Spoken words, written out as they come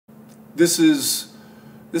this is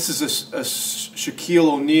a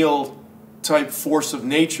Shaquille O'Neal type force of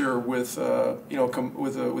nature with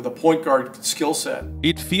with a point guard skill set.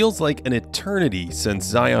 It feels like an eternity since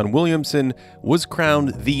Zion Williamson was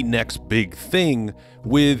crowned the next big thing,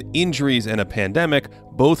 with injuries and a pandemic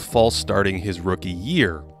both false starting his rookie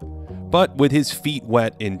year. But with his feet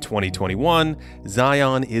wet in 2021,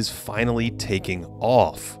 Zion is finally taking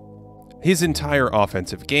off. His entire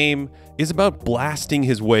offensive game is about blasting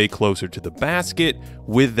his way closer to the basket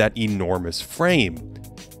with that enormous frame.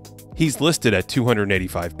 He's listed at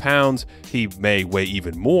 285 pounds, he may weigh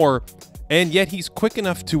even more, and yet he's quick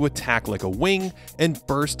enough to attack like a wing and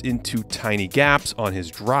burst into tiny gaps on his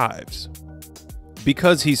drives.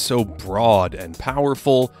 Because he's so broad and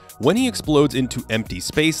powerful, when he explodes into empty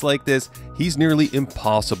space like this, he's nearly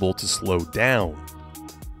impossible to slow down.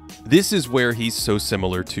 This is where he's so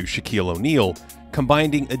similar to Shaquille O'Neal,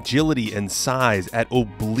 combining agility and size at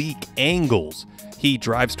oblique angles. He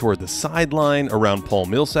drives toward the sideline around Paul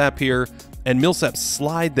Millsap here, and Millsap's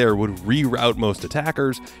slide there would reroute most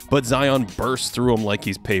attackers, but Zion bursts through him like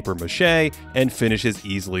he's paper mache and finishes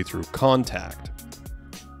easily through contact.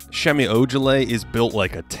 Semi Ojeleye is built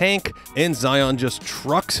like a tank, and Zion just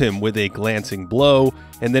trucks him with a glancing blow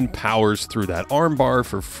and then powers through that armbar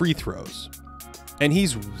for free throws. And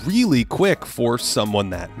he's really quick for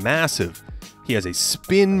someone that massive. He has a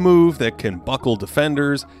spin move that can buckle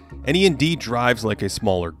defenders, and he indeed drives like a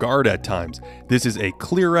smaller guard at times. This is a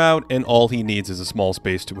clear out, and all he needs is a small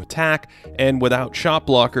space to attack, and without shot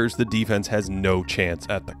blockers, the defense has no chance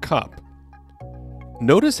at the cup.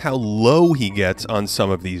 Notice how low he gets on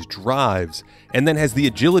some of these drives, and then has the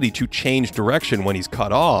agility to change direction when he's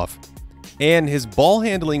cut off. And his ball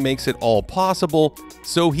handling makes it all possible,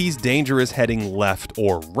 so he's dangerous heading left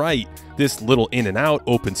or right. This little in and out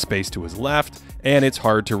opens space to his left, and it's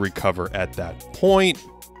hard to recover at that point.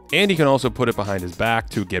 And he can also put it behind his back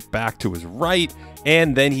to get back to his right,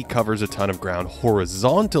 and then he covers a ton of ground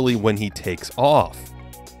horizontally when he takes off.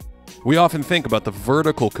 We often think about the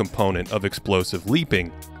vertical component of explosive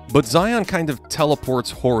leaping, but Zion kind of teleports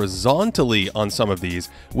horizontally on some of these,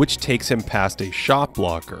 which takes him past a shot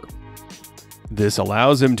blocker. This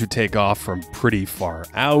allows him to take off from pretty far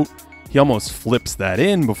out. He almost flips that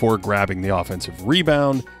in before grabbing the offensive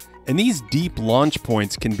rebound, and these deep launch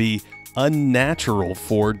points can be unnatural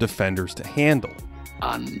for defenders to handle.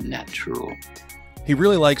 Unnatural. He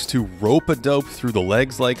really likes to rope a dope through the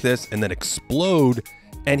legs like this and then explode,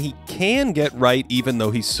 and he can get right even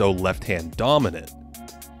though he's so left-hand dominant.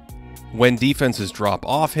 When defenses drop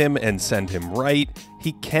off him and send him right,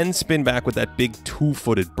 he can spin back with that big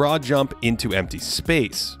two-footed broad jump into empty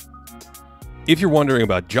space. If you're wondering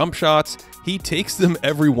about jump shots, he takes them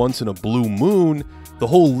every once in a blue moon. The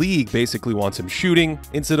whole league basically wants him shooting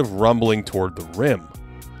instead of rumbling toward the rim.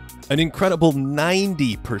 An incredible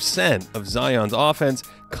 90% of Zion's offense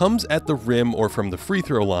comes at the rim or from the free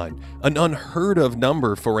throw line, an unheard of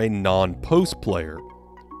number for a non-post player.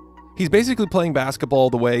 He's basically playing basketball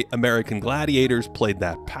the way American Gladiators played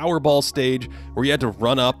that Powerball stage where you had to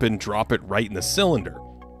run up and drop it right in the cylinder.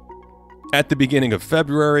 At the beginning of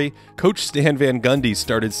February, Coach Stan Van Gundy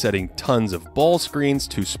started setting tons of ball screens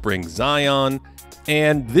to spring Zion,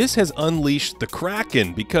 and this has unleashed the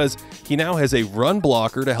Kraken because he now has a run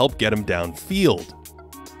blocker to help get him downfield.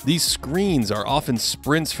 These screens are often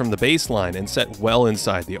sprints from the baseline and set well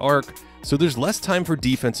inside the arc, so there's less time for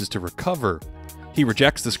defenses to recover. He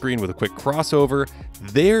rejects the screen with a quick crossover,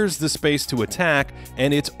 there's the space to attack,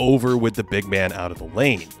 and it's over with the big man out of the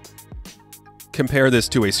lane. Compare this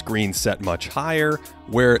to a screen set much higher,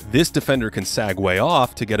 where this defender can sag way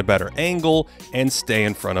off to get a better angle and stay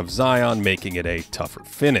in front of Zion, making it a tougher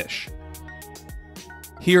finish.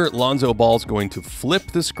 Here, Lonzo Ball's going to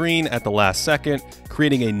flip the screen at the last second,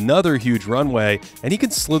 creating another huge runway, and he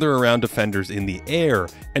can slither around defenders in the air,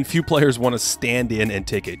 and few players want to stand in and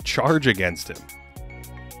take a charge against him.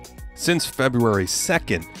 Since February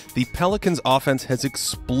 2nd, the Pelicans' offense has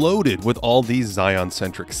exploded with all these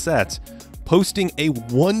Zion-centric sets, posting a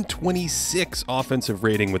 126 offensive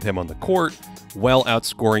rating with him on the court, well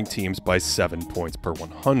outscoring teams by 7 points per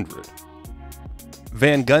 100.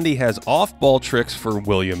 Van Gundy has off-ball tricks for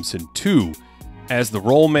Williamson too. As the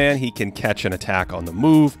roll man, he can catch an attack on the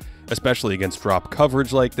move, especially against drop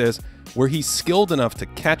coverage like this, where he's skilled enough to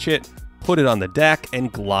catch it, put it on the deck,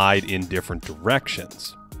 and glide in different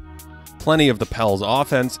directions. Plenty of the Pel's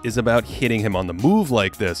offense is about hitting him on the move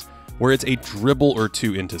like this, where it's a dribble or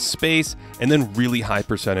two into space, and then really high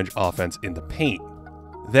percentage offense in the paint.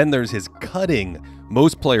 Then there's his cutting.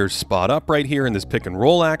 Most players spot up right here in this pick and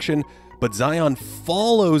roll action, but Zion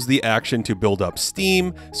follows the action to build up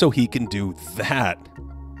steam so he can do that.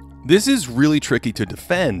 This is really tricky to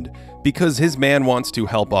defend because his man wants to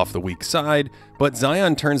help off the weak side, but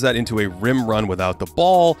Zion turns that into a rim run without the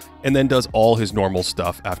ball and then does all his normal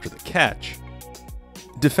stuff after the catch.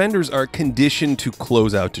 Defenders are conditioned to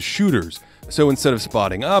close out to shooters, so instead of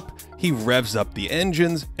spotting up, he revs up the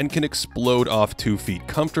engines and can explode off 2 feet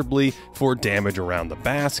comfortably for damage around the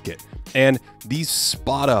basket. And these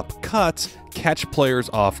spot-up cuts catch players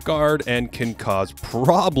off guard and can cause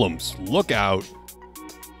problems. Look out!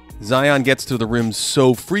 Zion gets to the rim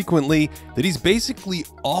so frequently that he's basically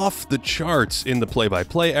off the charts in the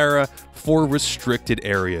play-by-play era for restricted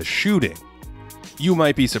area shooting. You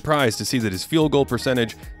might be surprised to see that his field goal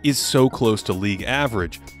percentage is so close to league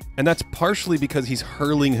average, and that's partially because he's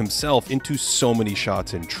hurling himself into so many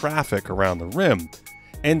shots in traffic around the rim.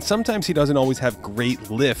 And sometimes he doesn't always have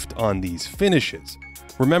great lift on these finishes.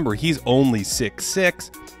 Remember, he's only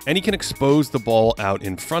 6'6", and he can expose the ball out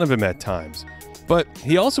in front of him at times. But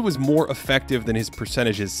he also is more effective than his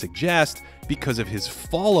percentages suggest because of his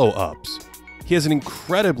follow-ups. He has an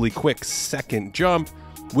incredibly quick second jump,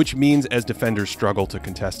 which means as defenders struggle to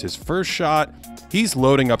contest his first shot, he's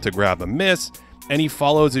loading up to grab a miss, and he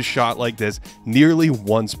follows his shot like this nearly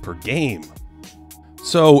once per game.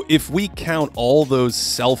 So if we count all those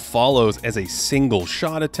self-follows as a single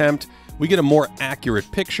shot attempt, we get a more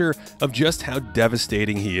accurate picture of just how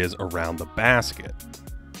devastating he is around the basket.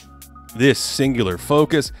 This singular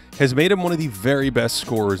focus has made him one of the very best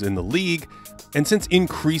scorers in the league, and since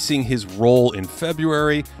increasing his role in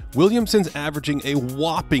February, Williamson's averaging a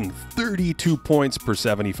whopping 32 points per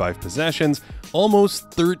 75 possessions, almost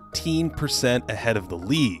 13% ahead of the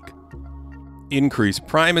league. Increased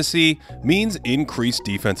primacy means increased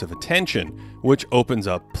defensive attention, which opens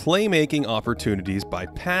up playmaking opportunities by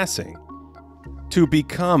passing. To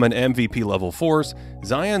become an MVP-level force,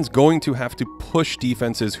 Zion's going to have to push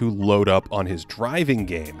defenses who load up on his driving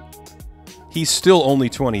game. He's still only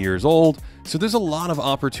 20 years old, so there's a lot of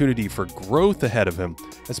opportunity for growth ahead of him,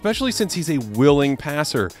 especially since he's a willing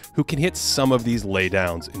passer who can hit some of these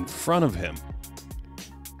laydowns in front of him.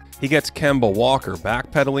 He gets Kemba Walker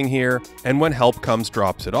backpedaling here, and when help comes,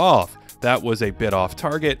 drops it off. That was a bit off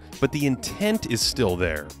target, but the intent is still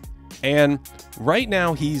there. And right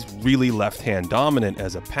now, he's really left-hand dominant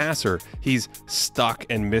as a passer. He's stuck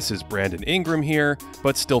and misses Brandon Ingram here,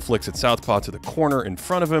 but still flicks it southpaw to the corner in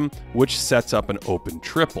front of him, which sets up an open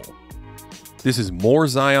triple. This is more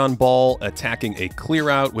Zion ball, attacking a clear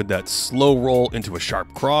out with that slow roll into a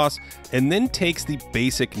sharp cross, and then takes the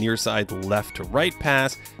basic near side left to right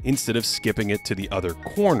pass instead of skipping it to the other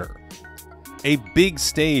corner. A big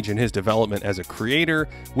stage in his development as a creator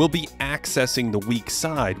will be accessing the weak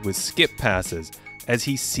side with skip passes as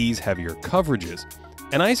he sees heavier coverages,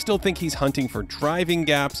 and I still think he's hunting for driving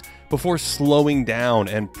gaps before slowing down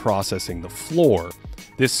and processing the floor.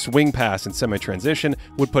 This swing pass in semi-transition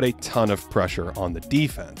would put a ton of pressure on the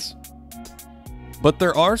defense. But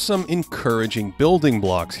there are some encouraging building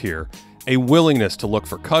blocks here. A willingness to look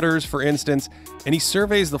for cutters, for instance, and he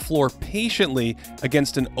surveys the floor patiently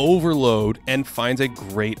against an overload and finds a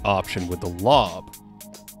great option with the lob.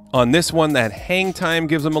 On this one, that hang time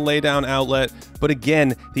gives him a laydown outlet, but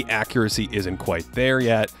again, the accuracy isn't quite there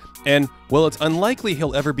yet, and while it's unlikely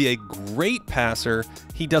he'll ever be a great passer,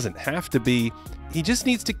 he doesn't have to be. He just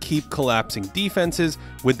needs to keep collapsing defenses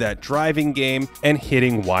with that driving game and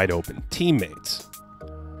hitting wide open teammates.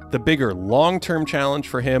 The bigger long-term challenge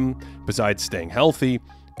for him, besides staying healthy,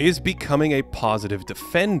 is becoming a positive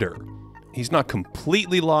defender. He's not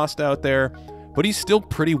completely lost out there, but he's still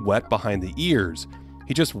pretty wet behind the ears.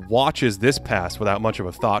 He just watches this pass without much of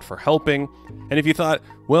a thought for helping, and if you thought,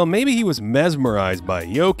 well, maybe he was mesmerized by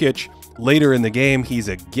Jokic, later in the game he's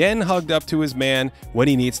again hugged up to his man when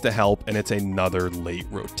he needs to help, and it's another late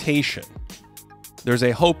rotation. There's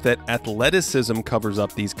a hope that athleticism covers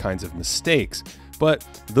up these kinds of mistakes, but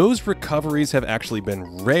those recoveries have actually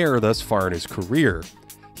been rare thus far in his career.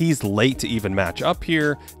 He's late to even match up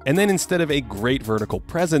here, and then instead of a great vertical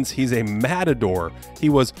presence, he's a matador. He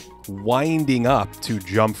was winding up to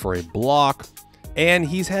jump for a block, and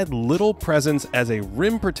he's had little presence as a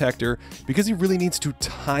rim protector because he really needs to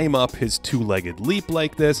time up his two-legged leap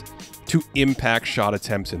like this to impact shot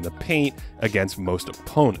attempts in the paint against most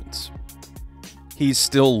opponents. He's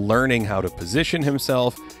still learning how to position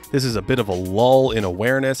himself. This is a bit of a lull in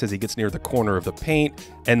awareness as he gets near the corner of the paint,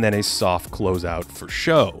 and then a soft closeout for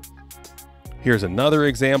show. Here's another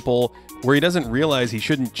example where he doesn't realize he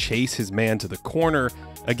shouldn't chase his man to the corner.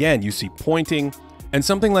 Again, you see pointing, and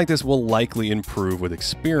something like this will likely improve with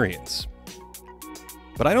experience.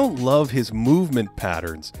 But I don't love his movement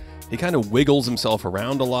patterns. He kind of wiggles himself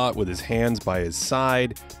around a lot with his hands by his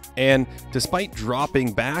side, And despite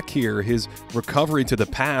dropping back here, his recovery to the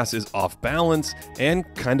pass is off balance and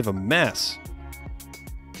kind of a mess.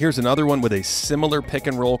 Here's another one with a similar pick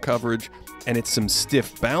and roll coverage, and it's some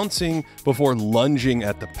stiff bouncing before lunging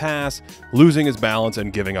at the pass, losing his balance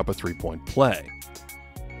and giving up a three-point play.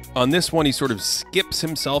 On this one, he sort of skips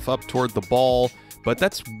himself up toward the ball, but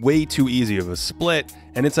that's way too easy of a split,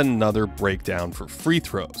 and it's another breakdown for free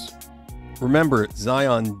throws. Remember,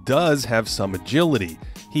 Zion does have some agility.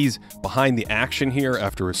 He's behind the action here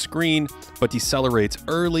after a screen, but decelerates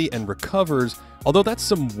early and recovers, although that's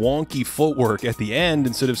some wonky footwork at the end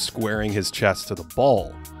instead of squaring his chest to the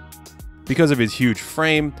ball. Because of his huge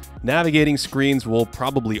frame, navigating screens will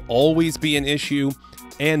probably always be an issue,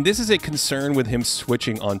 and this is a concern with him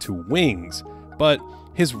switching onto wings, but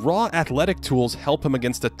his raw athletic tools help him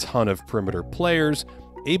against a ton of perimeter players,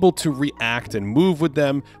 able to react and move with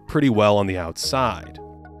them pretty well on the outside.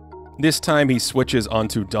 This time he switches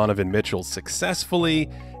onto Donovan Mitchell successfully,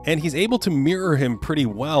 and he's able to mirror him pretty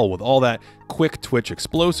well with all that quick twitch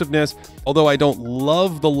explosiveness, although I don't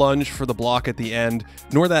love the lunge for the block at the end,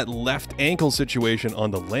 nor that left ankle situation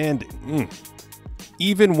on the landing.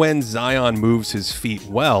 Even when Zion moves his feet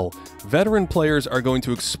well, veteran players are going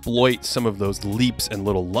to exploit some of those leaps and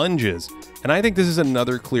little lunges, and I think this is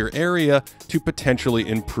another clear area to potentially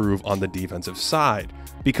improve on the defensive side,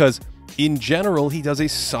 because in general, he does a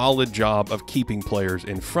solid job of keeping players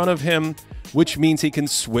in front of him, which means he can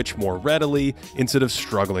switch more readily instead of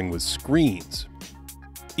struggling with screens.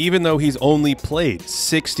 Even though he's only played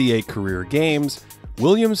 68 career games,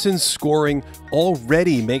 Williamson's scoring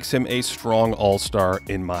already makes him a strong all-star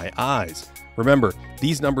in my eyes. Remember,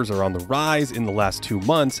 these numbers are on the rise in the last 2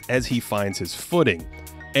 months as he finds his footing,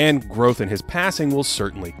 and growth in his passing will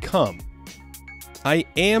certainly come. I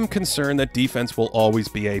am concerned that defense will always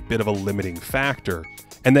be a bit of a limiting factor,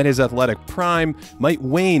 and that his athletic prime might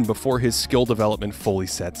wane before his skill development fully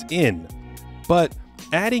sets in. But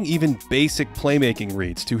adding even basic playmaking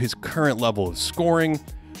reads to his current level of scoring,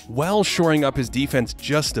 while shoring up his defense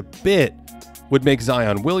just a bit, would make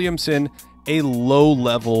Zion Williamson a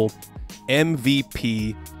low-level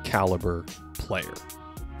MVP caliber player.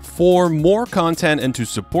 For more content and to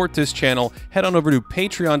support this channel, head on over to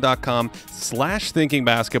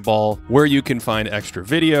patreon.com/thinkingbasketball, where you can find extra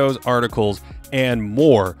videos, articles, and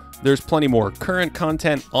more. There's plenty more current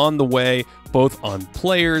content on the way, both on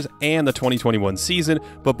players and the 2021 season,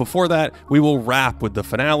 but before that, we will wrap with the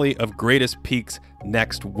finale of Greatest Peaks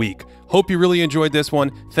next week. Hope you really enjoyed this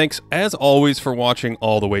one. Thanks as always for watching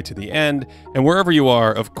all the way to the end, and wherever you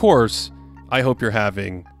are, of course, I hope you're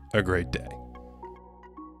having a great day.